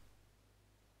 commandments.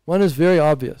 One is very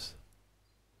obvious.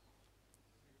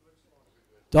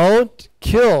 Don't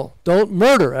kill, don't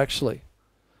murder, actually.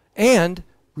 And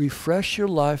refresh your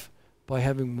life by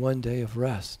having 1 day of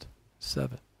rest.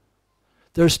 7.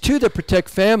 There's 2 that protect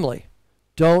family.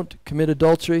 Don't commit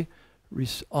adultery,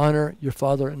 honor your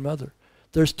father and mother.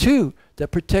 There's 2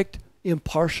 that protect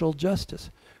impartial justice.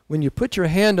 When you put your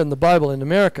hand on the Bible in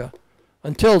America,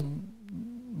 until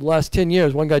the last 10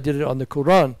 years, one guy did it on the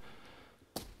Quran,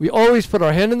 we always put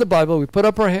our hand in the Bible, we put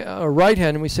up our right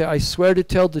hand, and we say, I swear to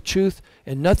tell the truth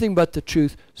and nothing but the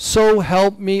truth, so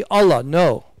help me Allah.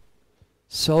 No.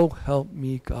 So help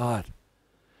me God.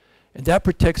 And that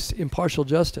protects impartial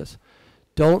justice.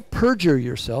 Don't perjure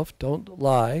yourself, don't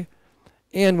lie.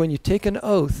 And when you take an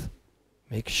oath,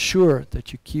 make sure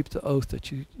that you keep the oath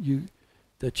that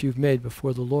you've made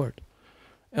before the Lord.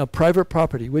 Now, private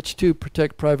property. Which 2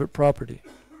 protect private property?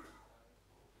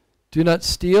 Do not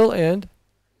steal and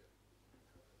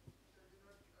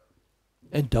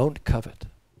don't covet.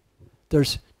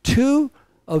 There's 2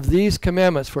 of these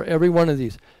commandments for every one of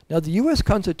these. Now, the U.S.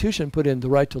 Constitution put in the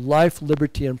right to life,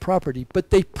 liberty, and property, but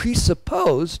they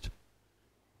presupposed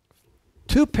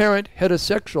 2-parent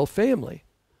heterosexual family.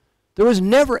 There was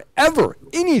never, ever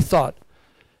any thought.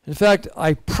 In fact,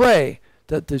 I pray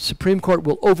that the Supreme Court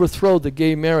will overthrow the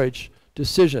gay marriage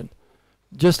decision,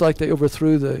 just like they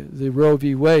overthrew the Roe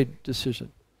v. Wade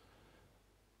decision.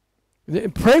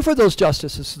 Pray for those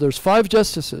justices. There's 5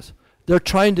 justices. They're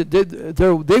trying to.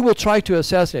 They will try to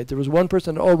assassinate. There was one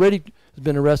person that already has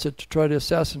been arrested to try to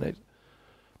assassinate.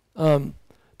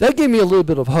 That gave me a little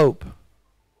bit of hope.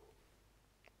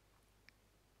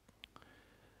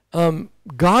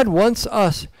 God wants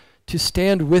us to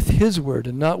stand with His word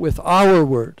and not with our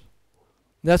word.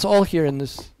 That's all here in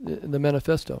the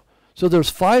Manifesto. So there's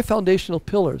 5 foundational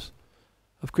pillars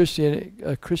of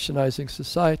Christianizing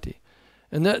society.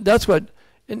 And that's what,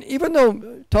 and even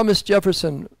though Thomas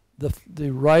Jefferson,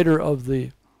 the writer of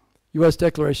the U.S.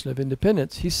 Declaration of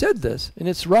Independence, he said this, and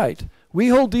it's right. We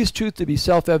hold these truths to be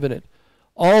self-evident.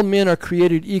 All men are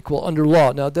created equal under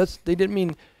law. Now, they didn't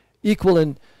mean equal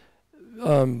in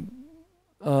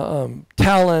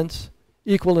talents,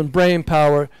 equal in brain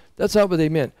power. That's not what they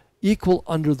meant. Equal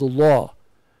under the law.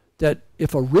 That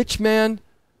if a rich man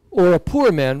or a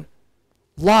poor man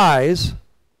lies,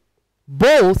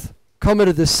 both come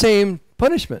into the same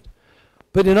punishment.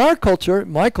 But in our culture,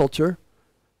 my culture,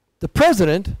 the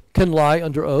president can lie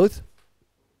under oath.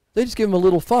 They just give him a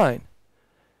little fine.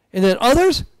 And then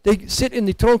others, they sit in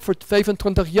the tronk for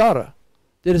 25 jaar.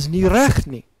 That is nie recht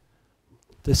nie.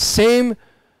 The same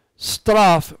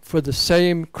straf for the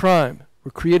same crime.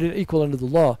 We're created equal under the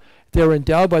law. They are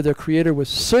endowed by their Creator with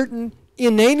certain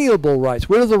inalienable rights.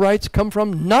 Where do the rights come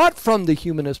from? Not from the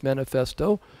Humanist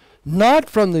Manifesto, not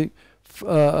from the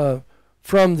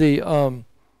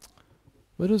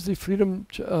what is the freedom?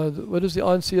 What is the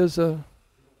ANC's the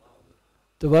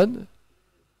what?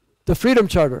 The Freedom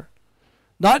Charter.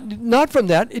 Not from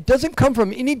that. It doesn't come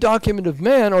from any document of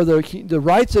man or the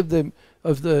rights of the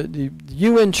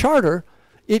UN Charter.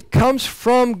 It comes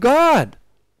from God.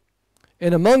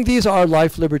 And among these are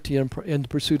life, liberty, and the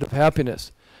pursuit of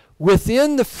happiness.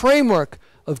 Within the framework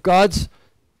of God's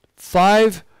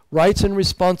 5 rights and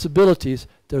responsibilities,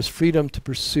 there's freedom to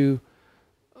pursue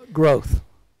growth.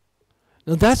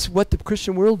 Now that's what the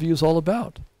Christian worldview is all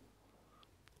about.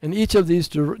 And each of these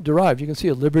derive, you can see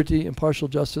it, liberty, impartial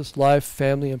justice, life,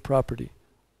 family, and property.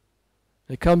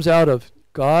 It comes out of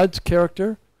God's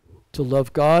character, to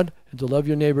love God and to love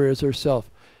your neighbor as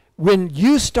yourself. When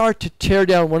you start to tear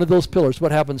down one of those pillars,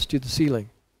 what happens to the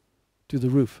ceiling, to the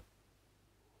roof?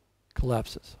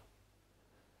 Collapses.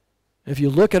 If you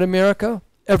look at America,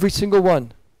 every single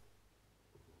one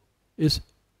is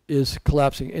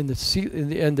collapsing, and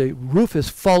the roof is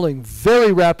falling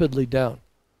very rapidly down.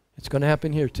 It's going to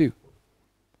happen here too.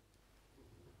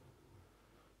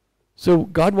 So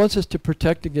God wants us to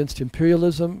protect against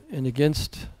imperialism and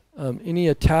against any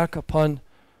attack upon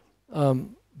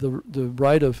the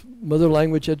right of mother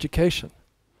language education.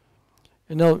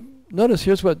 And now, notice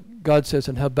here's what God says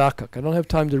in Habakkuk. I don't have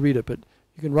time to read it, but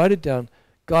you can write it down.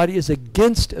 God is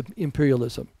against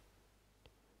imperialism.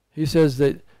 He says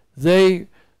that they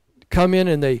come in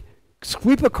and they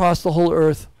sweep across the whole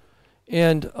earth,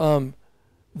 and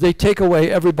they take away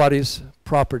everybody's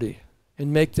property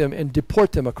and make them and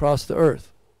deport them across the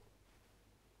earth.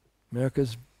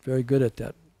 America's very good at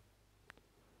that.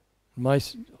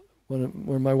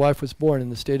 Where my wife was born, in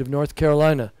the state of North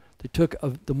Carolina, they took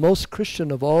the most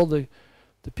Christian of all the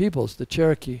peoples, the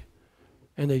Cherokee,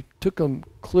 and they took them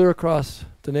clear across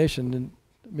the nation, and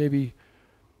maybe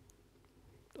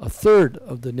a third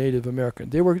of the Native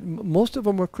American. Most of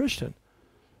them were Christian.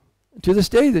 To this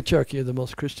day, the Cherokee are the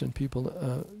most Christian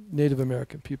people, Native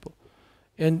American people,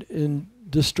 and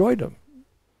destroyed them.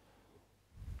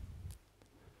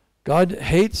 God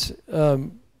hates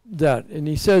that, and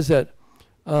he says that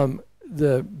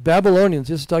the Babylonians,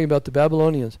 this is talking about the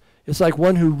Babylonians, it's like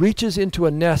one who reaches into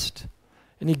a nest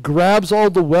and he grabs all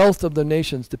the wealth of the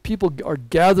nations. The people are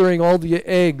gathering all the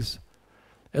eggs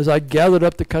as I gathered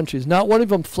up the countries. Not one of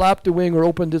them flapped a wing or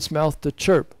opened its mouth to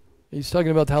chirp. He's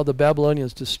talking about how the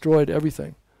Babylonians destroyed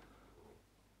everything.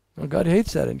 Now God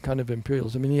hates that in kind of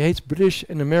imperialism. And he hates British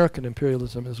and American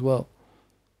imperialism as well.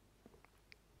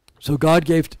 So God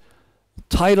gave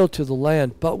title to the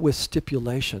land, but with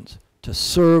stipulations. To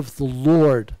serve the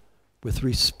Lord with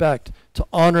respect, to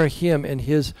honor him and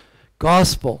his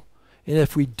gospel. And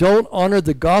if we don't honor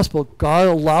the gospel, God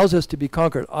allows us to be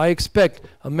conquered. I expect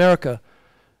America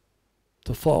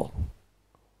to fall.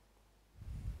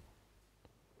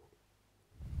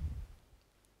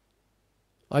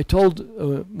 I told,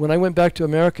 when I went back to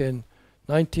America in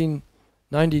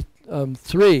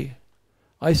 1993,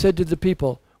 I said to the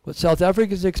people, what South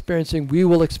Africa is experiencing, we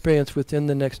will experience within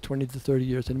the next 20 to 30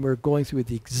 years, and we're going through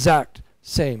the exact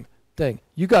same thing.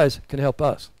 You guys can help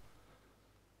us.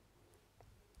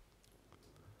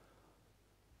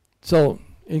 So,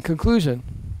 in conclusion,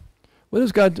 what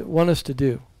does God want us to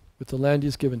do with the land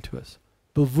he's given to us?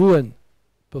 Bewoon,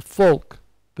 bevolk,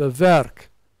 bewerk,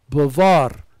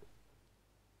 bewaar,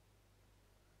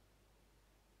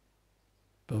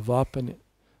 bewapen,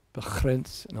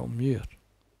 begrens en ommuur.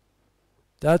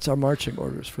 That's our marching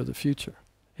orders for the future.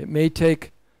 It may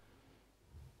take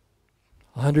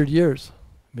 100 years.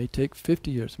 It may take 50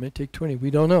 years. It may take 20.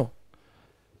 We don't know.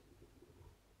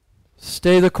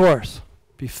 Stay the course.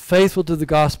 Be faithful to the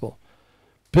gospel.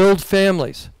 Build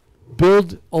families.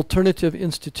 Build alternative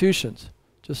institutions,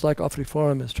 just like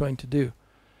AfriForum is trying to do.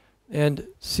 And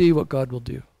see what God will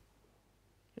do.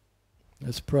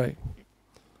 Let's pray.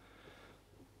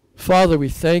 Father, we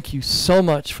thank you so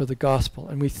much for the gospel,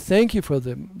 and we thank you for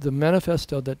the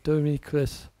manifesto that Dominique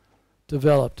Chris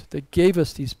developed that gave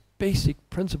us these basic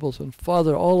principles, and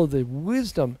Father, all of the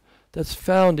wisdom that's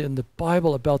found in the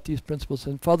Bible about these principles.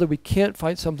 And Father, we can't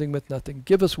fight something with nothing.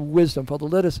 Give us wisdom. Father,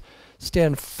 let us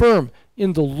stand firm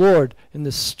in the Lord, in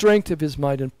the strength of his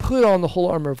might, and put on the whole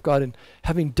armor of God, and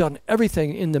having done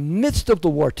everything in the midst of the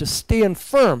war, to stand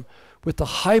firm with the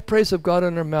high praise of God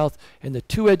in our mouth and the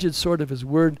two-edged sword of his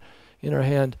word in our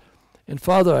hand. And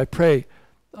Father, I pray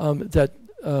that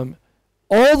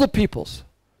all the peoples,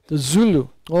 the Zulu,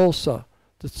 Xhosa,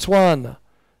 the Tswana,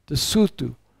 the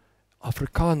Sotho,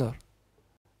 Afrikaner,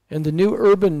 and the new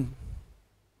urban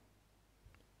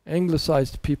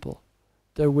anglicized people,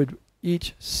 that would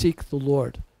each seek the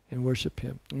Lord and worship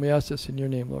him. And we ask this in your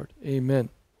name, Lord. Amen.